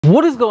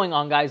What is going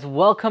on, guys?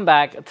 Welcome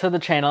back to the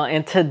channel,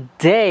 and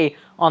today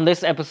on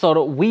this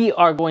episode we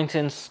are going to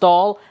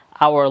install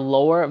our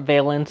lower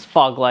valence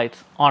fog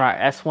lights on our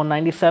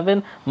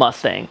S197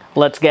 Mustang.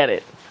 Let's get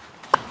it.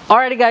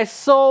 Alrighty guys,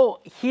 so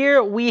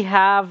here we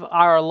have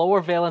our lower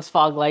valence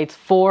fog lights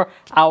for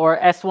our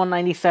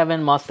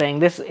S197 Mustang.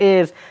 This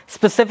is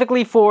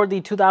specifically for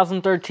the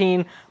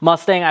 2013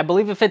 Mustang. I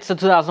believe it fits the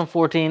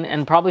 2014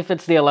 and probably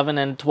fits the 11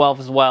 and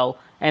 12 as well,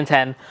 and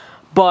 10.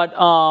 But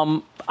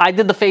I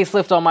did the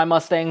facelift on my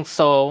Mustang,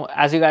 so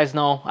as you guys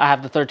know, I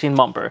have the 13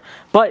 bumper.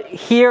 But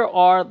here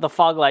are the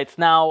fog lights.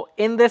 Now,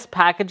 in this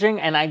packaging,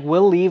 and I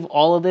will leave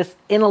all of this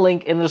in a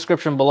link in the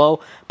description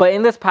below, but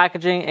in this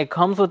packaging, it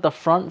comes with the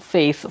front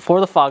face for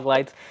the fog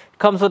lights. It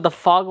comes with the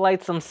fog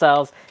lights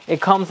themselves.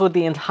 It comes with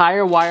the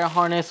entire wire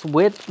harness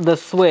with the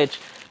switch.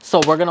 So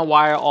we're going to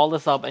wire all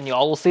this up, and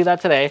y'all will see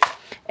that today.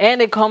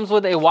 And it comes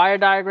with a wire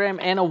diagram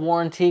and a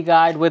warranty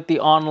guide with the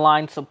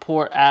online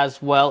support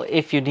as well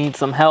if you need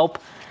some help.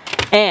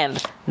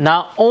 And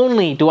not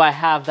only do I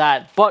have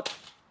that,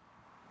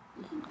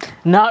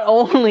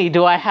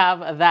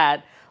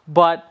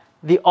 but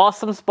the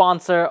awesome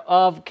sponsor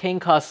of King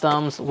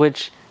Customs,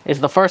 which is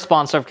the first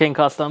sponsor of King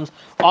Customs,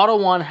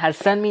 Autoone, has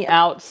sent me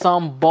out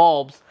some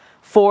bulbs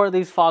for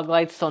these fog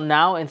lights. So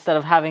now, instead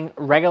of having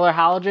regular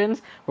halogens,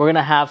 we're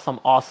gonna have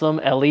some awesome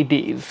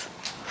LEDs.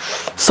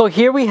 So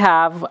here we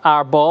have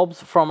our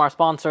bulbs from our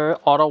sponsor,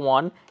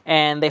 Autoone,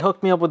 and they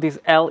hooked me up with these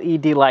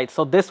LED lights.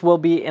 So this will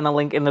be in a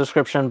link in the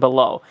description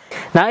below.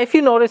 Now, if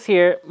you notice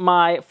here,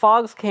 my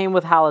fogs came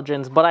with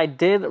halogens, but I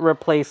did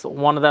replace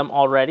one of them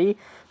already.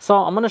 So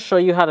I'm going to show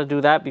you how to do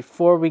that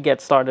before we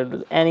get started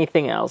with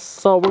anything else.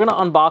 So we're going to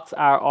unbox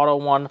our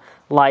Autoone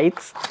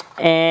lights,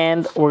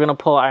 and we're going to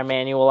pull our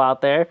manual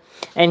out there.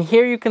 And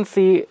here you can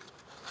see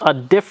a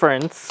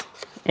difference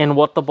in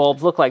what the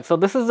bulbs look like. So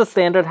this is the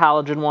standard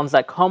halogen ones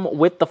that come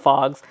with the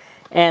fogs,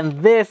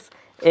 and this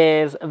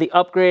is the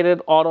upgraded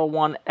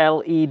Autoone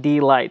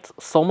LED lights.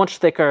 So much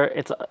thicker.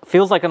 It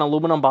feels like an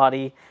aluminum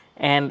body,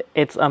 and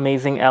it's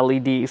amazing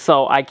LED.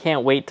 So I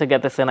can't wait to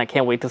get this in. I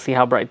can't wait to see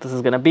how bright this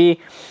is going to be.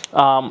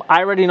 I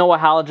already know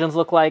what halogens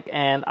look like,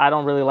 and I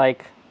don't really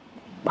like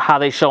how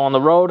they show on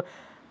the road.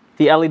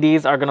 The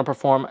LEDs are going to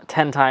perform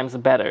 10 times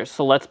better.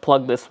 So let's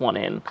plug this one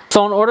in.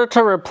 So in order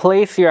to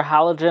replace your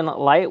halogen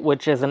light,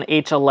 which is an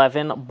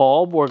H11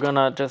 bulb, we're going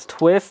to just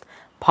twist,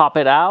 pop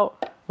it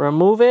out,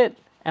 remove it,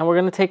 and we're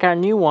going to take our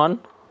new one,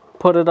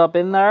 put it up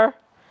in there,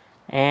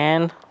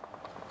 and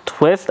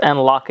twist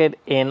and lock it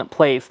in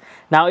place.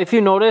 Now, if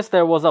you notice,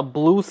 there was a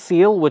blue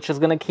seal, which is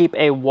going to keep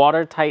a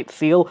watertight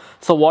seal,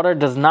 so water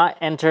does not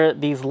enter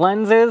these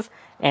lenses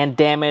and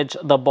damage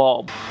the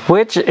bulb,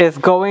 which is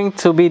going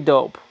to be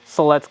dope.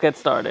 So let's get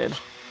started.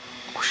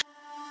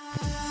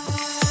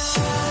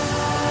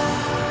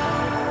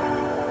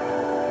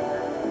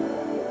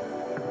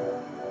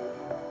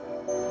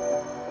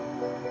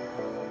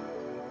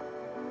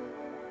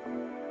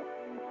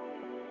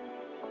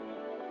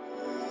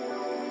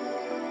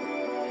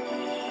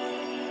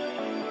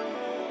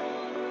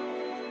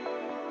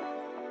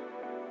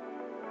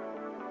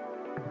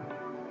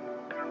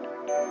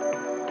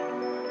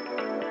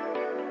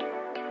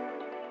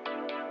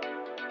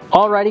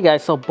 Alrighty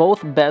guys, so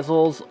both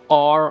bezels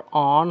are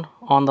on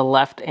the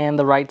left and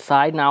the right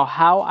side. Now,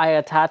 how I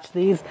attach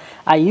these,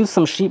 I use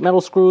some sheet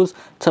metal screws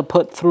to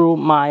put through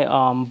my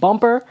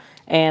bumper,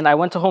 and I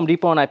went to Home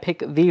Depot and I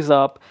picked these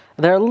up.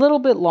 They're a little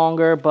bit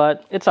longer,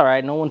 but it's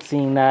alright, no one's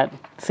seeing that.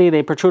 See,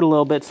 they protrude a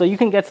little bit, so you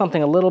can get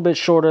something a little bit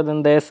shorter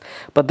than this,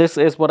 but this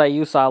is what I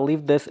use, so I'll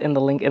leave this in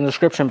the link in the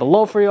description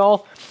below for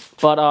y'all.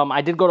 But I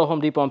did go to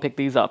Home Depot and pick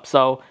these up,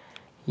 so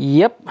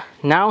yep.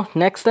 Now,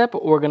 next step,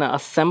 we're going to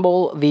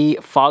assemble the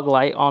fog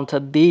light onto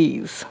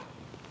these.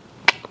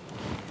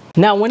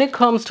 Now, when it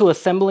comes to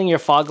assembling your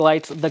fog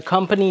lights, the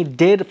company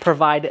did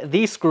provide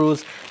these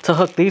screws to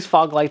hook these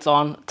fog lights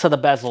on to the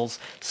bezels.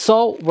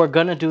 So we're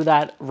going to do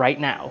that right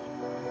now.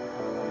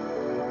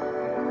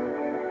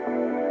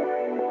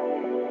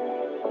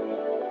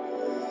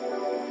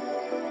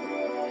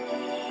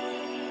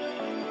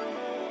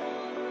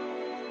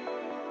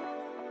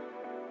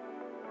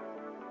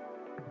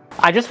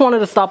 I just wanted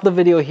to stop the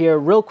video here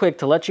real quick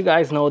to let you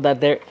guys know that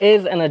there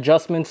is an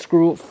adjustment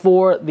screw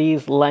for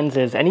these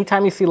lenses.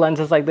 Anytime you see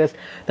lenses like this,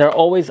 there are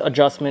always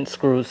adjustment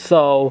screws.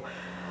 So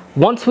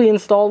once we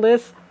install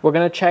this, we're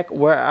going to check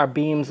where our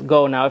beams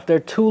go. Now, if they're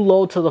too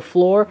low to the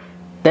floor,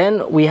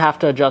 then we have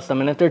to adjust them.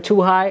 And if they're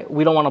too high,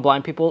 we don't want to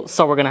blind people,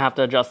 so we're going to have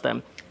to adjust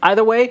them.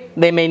 Either way,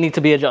 they may need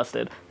to be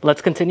adjusted.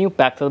 Let's continue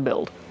back to the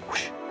build.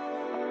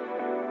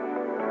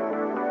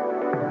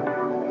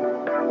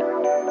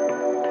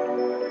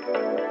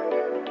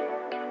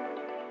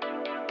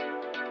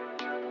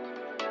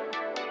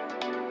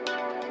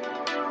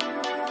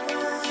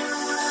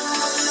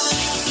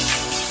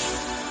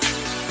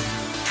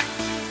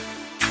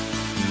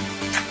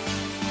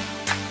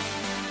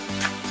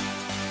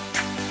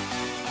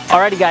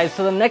 Alrighty guys,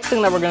 so the next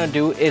thing that we're going to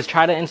do is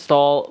try to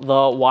install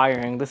the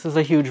wiring. This is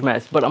a huge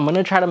mess, but I'm going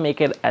to try to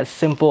make it as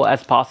simple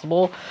as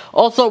possible.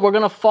 Also, we're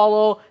going to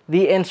follow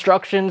the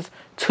instructions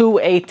to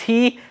a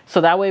T,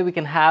 so that way we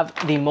can have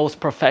the most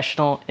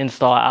professional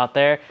install out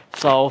there.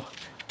 So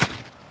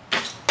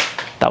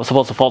that was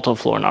supposed to fall to the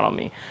floor, not on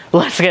me.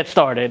 Let's get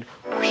started.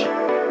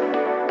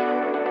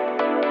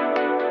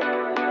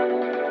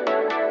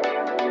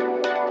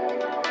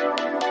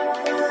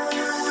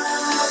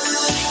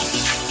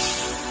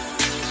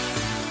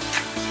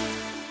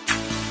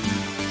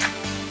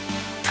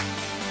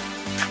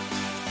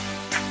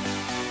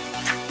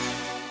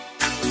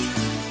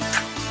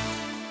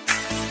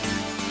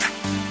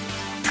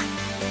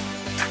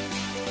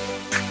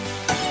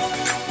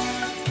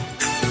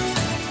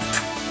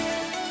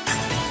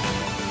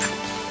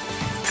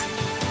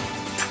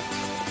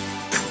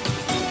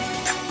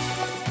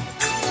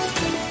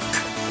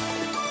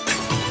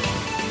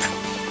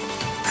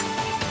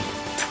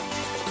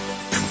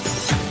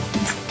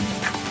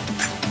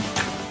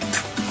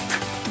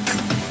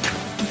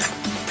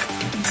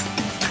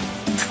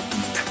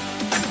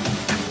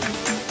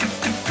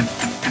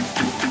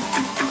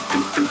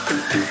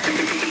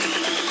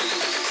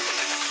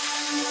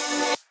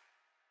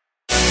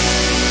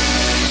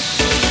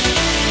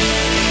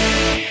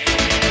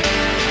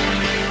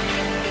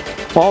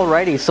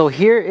 Alrighty, so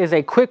here is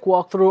a quick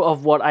walkthrough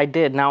of what I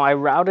did. Now, I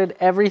routed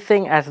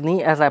everything as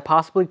neat as I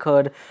possibly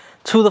could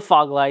to the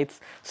fog lights.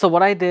 So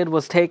what I did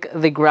was take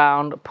the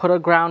ground, put a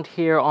ground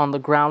here on the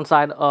ground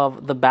side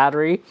of the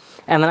battery,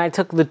 and then I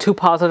took the 2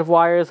 positive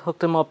wires, hooked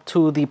them up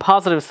to the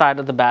positive side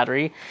of the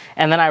battery,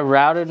 and then I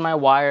routed my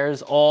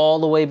wires all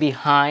the way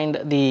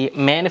behind the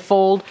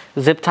manifold,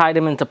 zip tied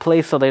them into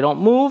place so they don't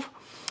move,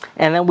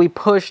 and then we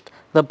pushed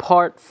the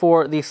part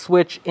for the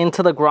switch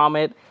into the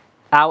grommet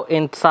out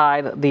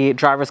inside the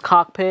driver's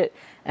cockpit,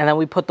 and then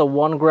we put the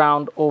 1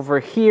 ground over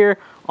here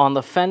on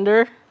the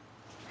fender.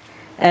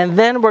 And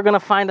then we're gonna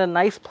find a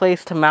nice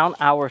place to mount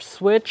our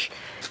switch.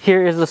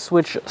 Here is the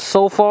switch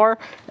so far.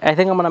 I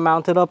think I'm gonna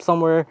mount it up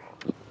somewhere,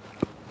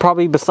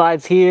 probably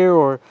besides here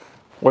or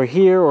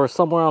here, or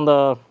somewhere on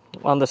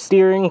the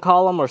steering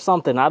column or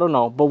something. I don't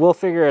know, but we'll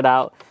figure it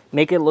out.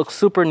 Make it look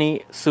super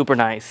neat, super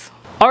nice.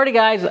 Alrighty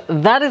guys,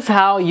 that is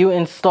how you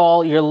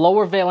install your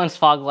lower valence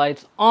fog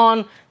lights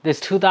on this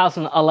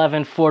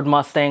 2011 Ford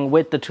Mustang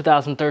with the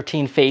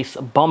 2013 face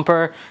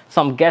bumper.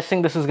 So I'm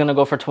guessing this is going to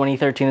go for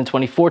 2013 and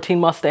 2014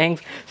 Mustangs.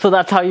 So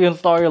that's how you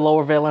install your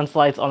lower valence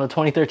lights on the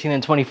 2013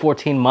 and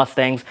 2014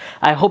 Mustangs.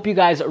 I hope you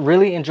guys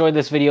really enjoyed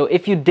this video.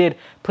 If you did,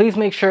 please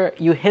make sure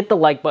you hit the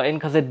like button,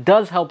 because it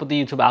does help with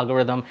the YouTube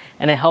algorithm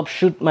and it helps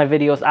shoot my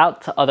videos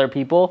out to other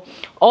people.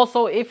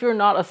 Also, if you're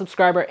not a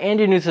subscriber and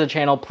you're new to the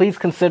channel, please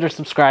consider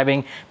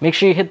subscribing. Make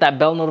sure you hit that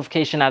bell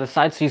notification at the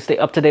side so you stay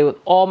up to date with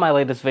all my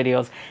latest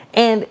videos.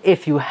 And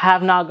if you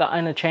have not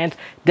gotten a chance,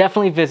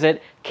 definitely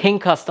visit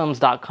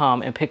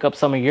kingcustoms.com and pick up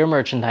some of your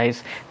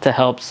merchandise to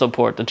help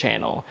support the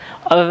channel.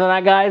 Other than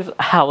that, guys,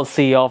 I will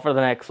see y'all for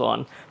the next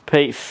one.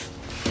 Peace.